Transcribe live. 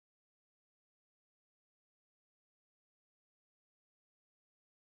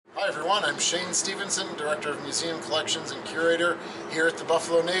Hi everyone, I'm Shane Stevenson, Director of Museum Collections and Curator here at the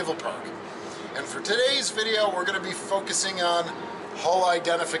Buffalo Naval Park. And for today's video, we're going to be focusing on hull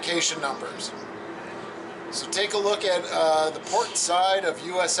identification numbers. So take a look at the port side of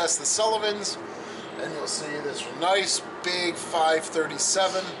USS The Sullivans, and you'll see this nice big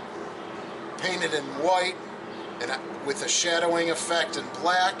 537 painted in white and with a shadowing effect in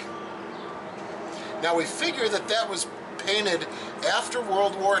black. Now we figure that that was painted after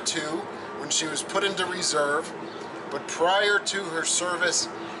World War II when she was put into reserve, but prior to her service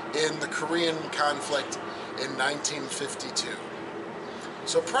in the Korean conflict in 1952.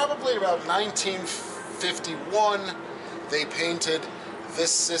 So probably about 1951 they painted this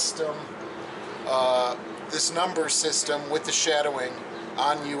system, this number system with the shadowing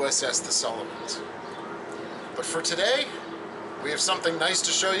on USS The Sullivans. But for today, we have something nice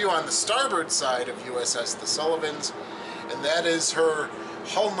to show you on the starboard side of USS The Sullivans, and that is her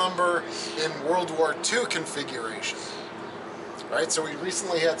hull number in World War II configuration. Right, so we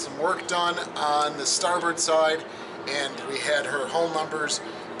recently had some work done on the starboard side, and we had her hull numbers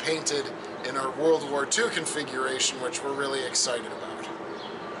painted in our World War II configuration, which we're really excited about.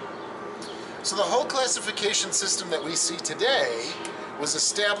 So the hull classification system that we see today was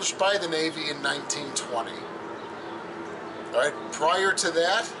established by the Navy in 1920. Right, prior to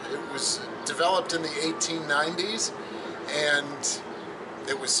that, it was developed in the 1890s, and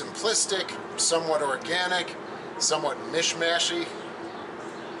it was simplistic, somewhat organic, somewhat mishmashy.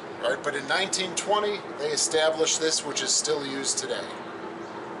 Right, but in 1920, they established this, which is still used today.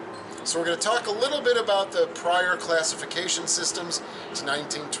 So we're going to talk a little bit about the prior classification systems to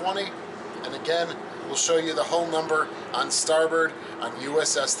 1920, and again, we'll show you the hull number on starboard on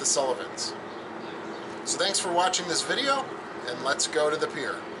USS The Sullivans. So thanks for watching this video, and let's go to the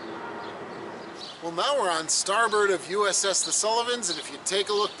pier. Well, now we're on starboard of USS The Sullivans, and if you take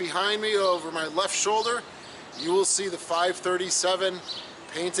a look behind me over my left shoulder, you will see the 537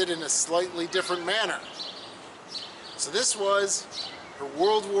 painted in a slightly different manner. So this was her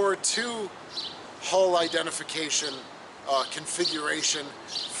World War II hull identification configuration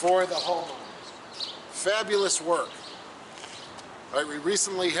for the hull numbers. Fabulous work. Right, we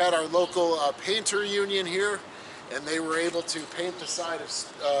recently had our local painter union here, and they were able to paint the side of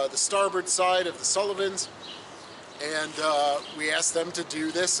the starboard side of the Sullivans, and we asked them to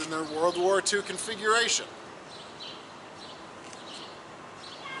do this in their World War II configuration.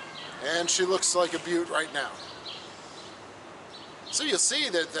 And she looks like a beaut right now. So you'll see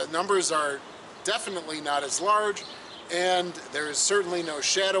that the numbers are definitely not as large, and there is certainly no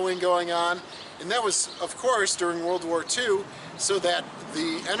shadowing going on, and that was, of course, during World War II, so that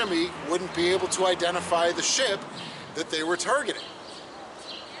the enemy wouldn't be able to identify the ship that they were targeting.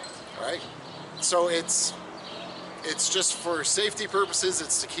 Right? So it's just for safety purposes.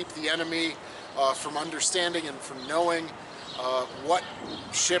 It's to keep the enemy from understanding and from knowing what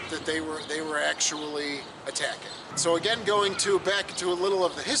ship that they were actually attacking. So again, going back to a little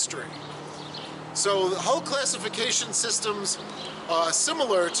of the history. So the hull classification systems,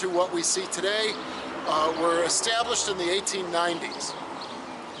 similar to what we see today, were established in the 1890s.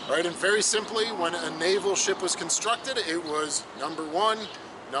 Right, and very simply, when a naval ship was constructed, it was number 1,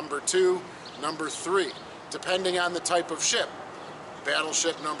 number 2, number 3, depending on the type of ship.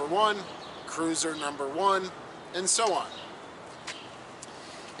 Battleship number 1, cruiser number 1, and so on.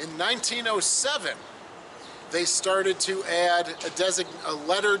 In 1907, they started to add a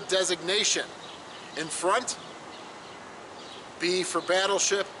letter designation in front. B for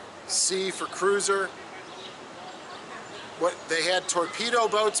battleship, C for cruiser. They had torpedo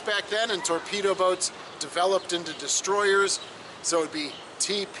boats back then, and torpedo boats developed into destroyers, so it would be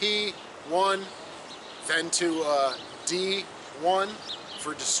TP1, then to D1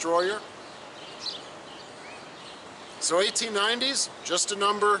 for destroyer. So 1890s, just a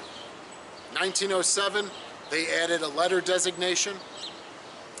number. 1907, they added a letter designation.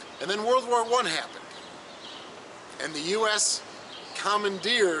 And then World War I happened. And the U.S.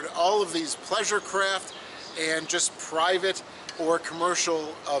 commandeered all of these pleasure craft and just private or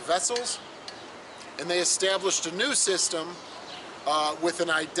commercial vessels. And they established a new system with an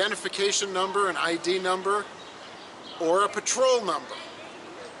identification number, an ID number, or a patrol number.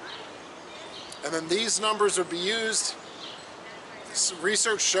 And then these numbers would be used.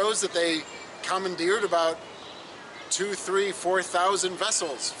 Research shows that they commandeered about 2,000, 3,000, 4,000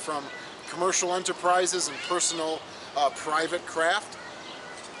 vessels from commercial enterprises and personal private craft.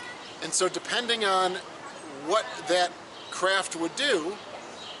 And so depending on what that craft would do,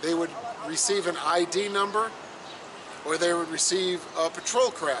 they would receive an ID number, or they would receive a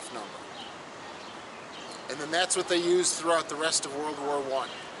patrol craft number. And then that's what they used throughout the rest of World War I.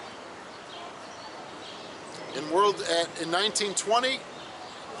 In 1920,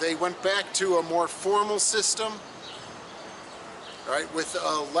 they went back to a more formal system, right, with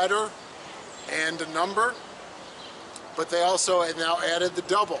a letter and a number, but they also have now added the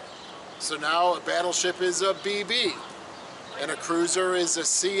double. So now a battleship is a BB, and a cruiser is a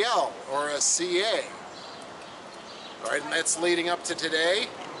CL or a CA. All right, and that's leading up to today.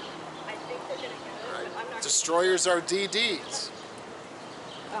 Right. Destroyers are DDs.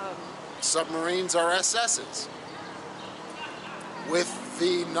 Submarines are SSs, with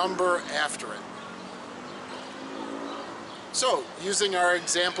the number after it. So, using our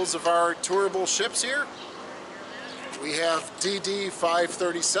examples of our tourable ships here, we have DD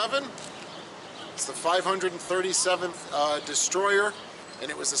 537. It's the 537th destroyer,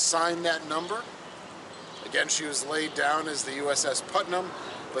 and it was assigned that number. Again, she was laid down as the USS Putnam,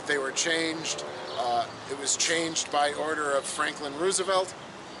 but they were changed. It was changed by order of Franklin Roosevelt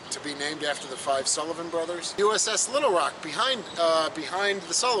to be named after the 5 Sullivan brothers. USS Little Rock, behind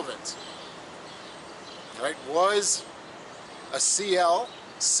the Sullivans, right, was a CL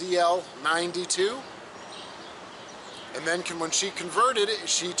 92, and then when she converted,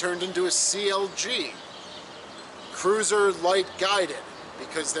 she turned into a CLG, Cruiser Light Guided,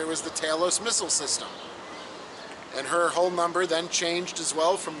 because there was the Talos missile system. And her whole number then changed as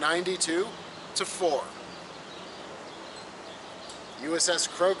well from 92 to 4. USS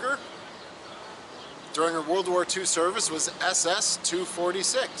Kroger, during her World War II service, was SS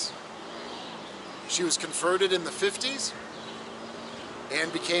 246. She was converted in the 50s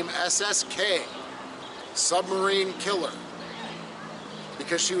and became SSK, Submarine Killer,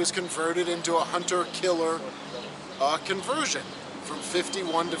 because she was converted into a Hunter-Killer conversion from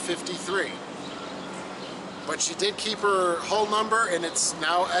 51 to 53. But she did keep her hull number, and it's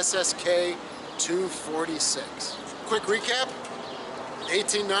now SSK 246. Quick recap.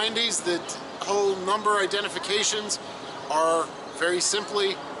 1890s, the whole number identifications are very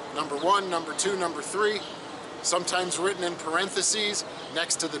simply number 1, number 2, number 3, sometimes written in parentheses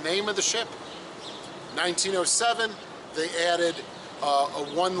next to the name of the ship. 1907, they added a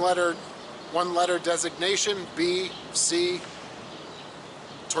one-letter designation, B, C,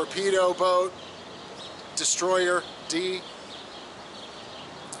 torpedo boat, destroyer, D.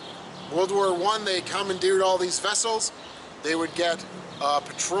 World War I, they commandeered all these vessels. They would get a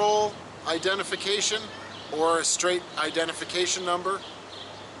patrol identification or a straight identification number.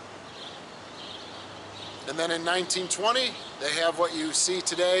 And then in 1920, they have what you see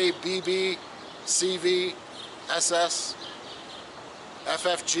today: BB, CV, SS,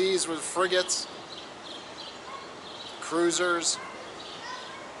 FFGs with frigates, cruisers.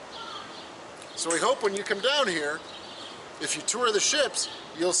 So we hope when you come down here, if you tour the ships,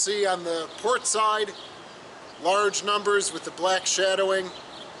 you'll see on the port side large numbers with the black shadowing,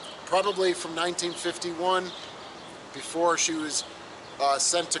 probably from 1951, before she was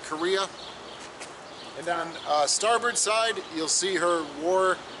sent to Korea. And on starboard side, you'll see her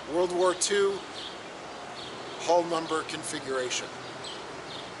World War II hull number configuration.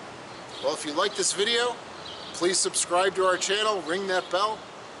 Well, if you like this video, please subscribe to our channel, ring that bell,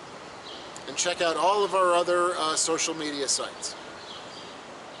 and check out all of our other social media sites.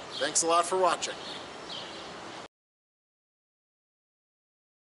 Thanks a lot for watching.